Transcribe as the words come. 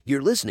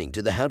You're listening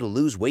to the How to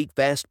Lose Weight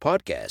Fast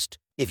podcast.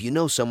 If you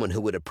know someone who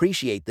would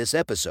appreciate this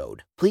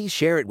episode, please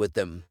share it with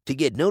them. To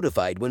get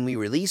notified when we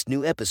release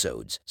new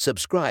episodes,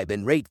 subscribe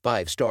and rate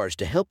 5 stars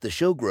to help the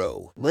show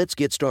grow. Let's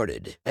get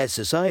started. As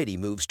society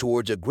moves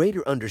towards a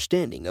greater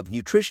understanding of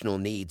nutritional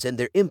needs and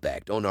their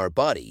impact on our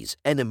bodies,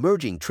 an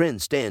emerging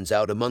trend stands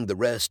out among the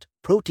rest: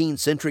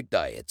 protein-centric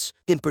diets.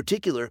 In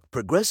particular,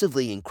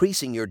 progressively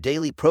increasing your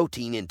daily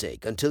protein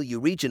intake until you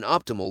reach an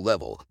optimal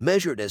level,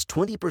 measured as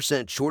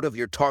 20% short of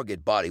your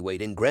target body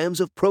weight in grams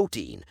of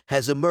protein,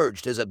 has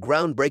emerged as a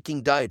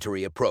groundbreaking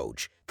dietary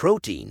approach.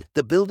 Protein,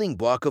 the building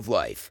block of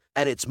life.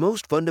 At its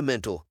most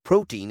fundamental,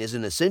 protein is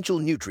an essential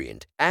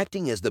nutrient,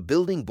 acting as the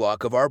building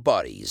block of our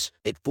bodies.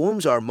 It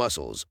forms our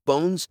muscles,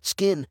 bones,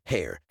 skin,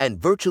 hair, and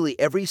virtually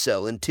every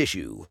cell and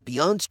tissue.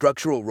 Beyond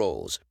structural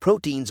roles,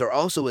 proteins are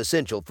also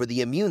essential for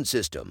the immune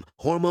system,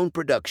 hormone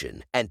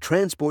production, and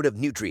transport of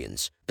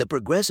nutrients. The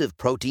progressive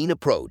protein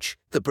approach.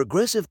 The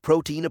progressive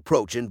protein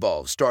approach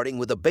involves starting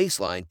with a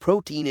baseline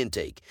protein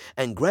intake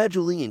and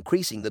gradually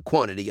increasing the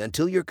quantity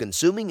until you're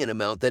consuming an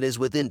amount that is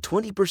within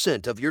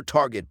 20% of your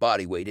target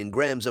body weight in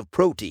grams of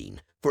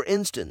protein. For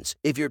instance,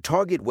 if your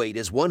target weight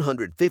is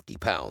 150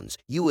 pounds,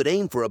 you would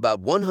aim for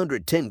about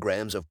 110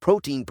 grams of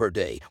protein per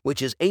day,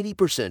 which is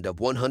 80% of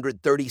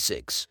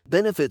 136.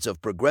 Benefits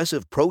of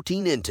progressive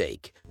protein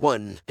intake.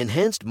 1.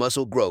 Enhanced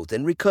muscle growth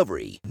and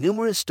recovery.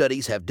 Numerous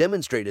studies have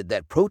demonstrated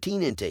that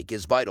protein intake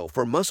is vital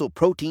for muscle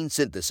protein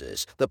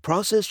synthesis, the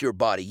process your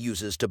body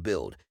uses to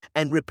build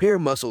and repair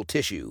muscle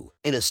tissue.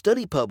 In a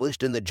study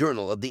published in the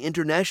Journal of the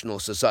International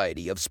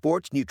Society of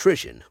Sports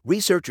Nutrition,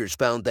 researchers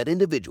found that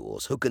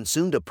individuals who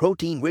consumed a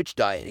protein-rich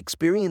diet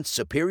experienced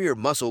superior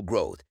muscle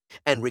growth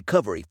and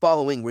recovery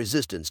following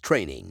resistance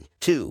training.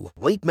 2.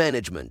 Weight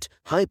management.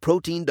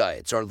 High-protein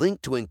diets are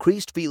linked to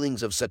increased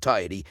feelings of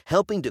satiety,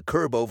 helping to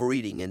curb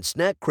overeating and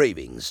snack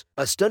cravings.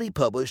 A study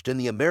published in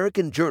the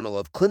American Journal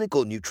of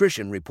Clinical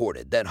Nutrition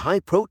reported that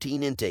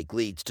high-protein intake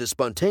leads to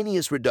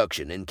spontaneous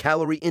reduction in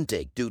calorie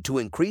intake due to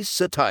increased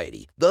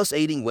satiety, thus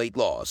aiding weight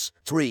loss.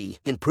 3.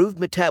 Improved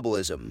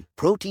metabolism.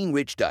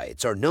 Protein-rich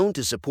diets are known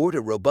to support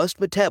a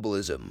robust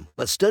metabolism.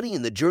 A study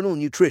in the journal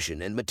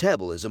Nutrition and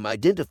Metabolism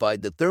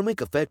identified the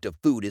thermic effect of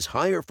food is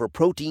higher for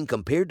protein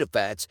compared to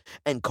fats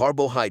and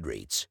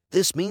carbohydrates.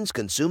 This means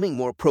consuming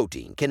more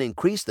protein can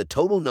increase the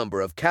total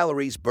number of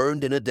calories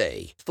burned in a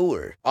day.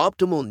 4.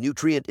 Optimal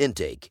nutrient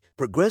intake.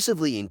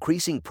 Progressively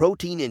increasing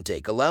protein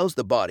intake allows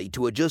the body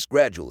to adjust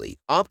gradually,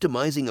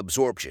 optimizing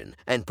absorption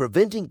and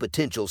preventing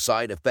potential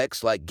side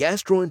effects like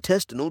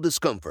gastrointestinal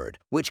discomfort,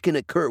 which can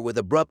occur with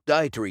abrupt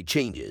dietary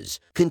changes.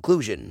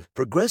 Conclusion.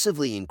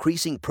 Progressively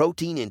increasing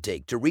protein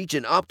intake to reach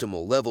an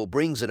optimal level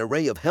brings an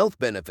array of health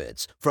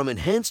benefits, from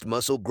enhanced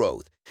muscle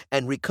growth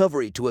and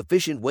recovery to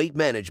efficient weight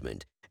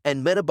management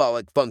and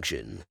metabolic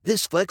function.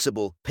 This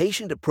flexible,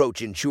 patient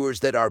approach ensures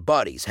that our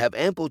bodies have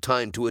ample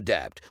time to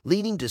adapt,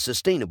 leading to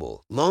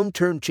sustainable,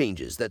 long-term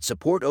changes that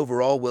support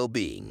overall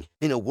well-being.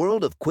 In a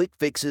world of quick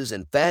fixes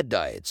and fad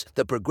diets,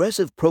 the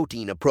progressive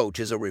protein approach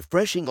is a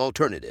refreshing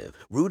alternative,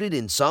 rooted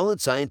in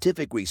solid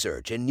scientific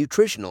research and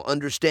nutritional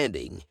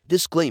understanding.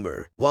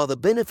 Disclaimer: while the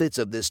benefits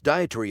of this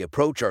dietary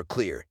approach are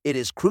clear, it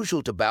is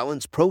crucial to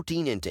balance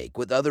protein intake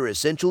with other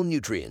essential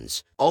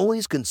nutrients.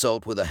 Always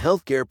consult with a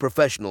healthcare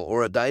professional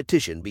or a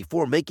dietitian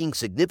before making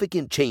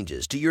significant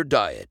changes to your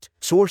diet.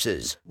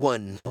 Sources: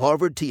 1.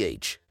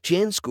 Harvard-Th.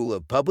 Chan School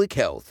of Public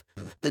Health.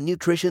 The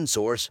Nutrition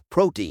Source: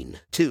 Protein.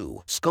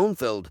 2.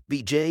 Schoenfeld,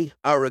 B.J.,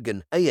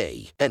 Aragon,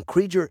 A.A., and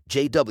Krieger,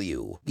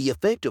 J.W. The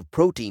Effect of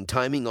Protein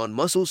Timing on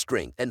Muscle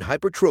Strength and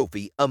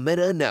Hypertrophy, a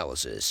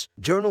Meta-Analysis.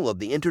 Journal of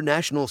the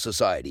International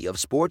Society of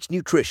Sports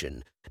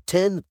Nutrition.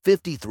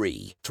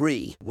 1053.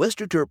 3.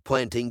 Westerter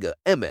Plantinga,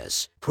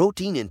 M.S.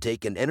 Protein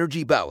Intake and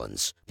Energy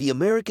Balance. The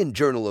American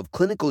Journal of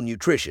Clinical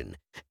Nutrition.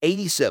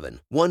 87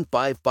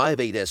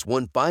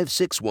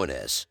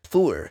 1558S1561S.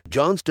 4.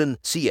 Johnston,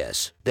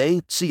 C.S.,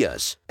 Day,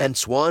 C.S., and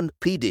Swan,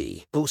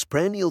 P.D.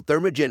 Postprandial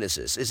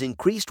thermogenesis is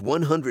increased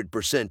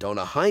 100% on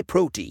a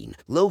high-protein,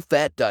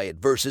 low-fat diet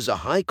versus a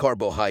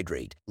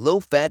high-carbohydrate,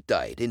 low-fat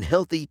diet in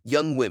healthy,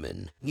 young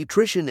women.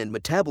 Nutrition and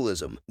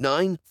Metabolism,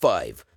 9 5.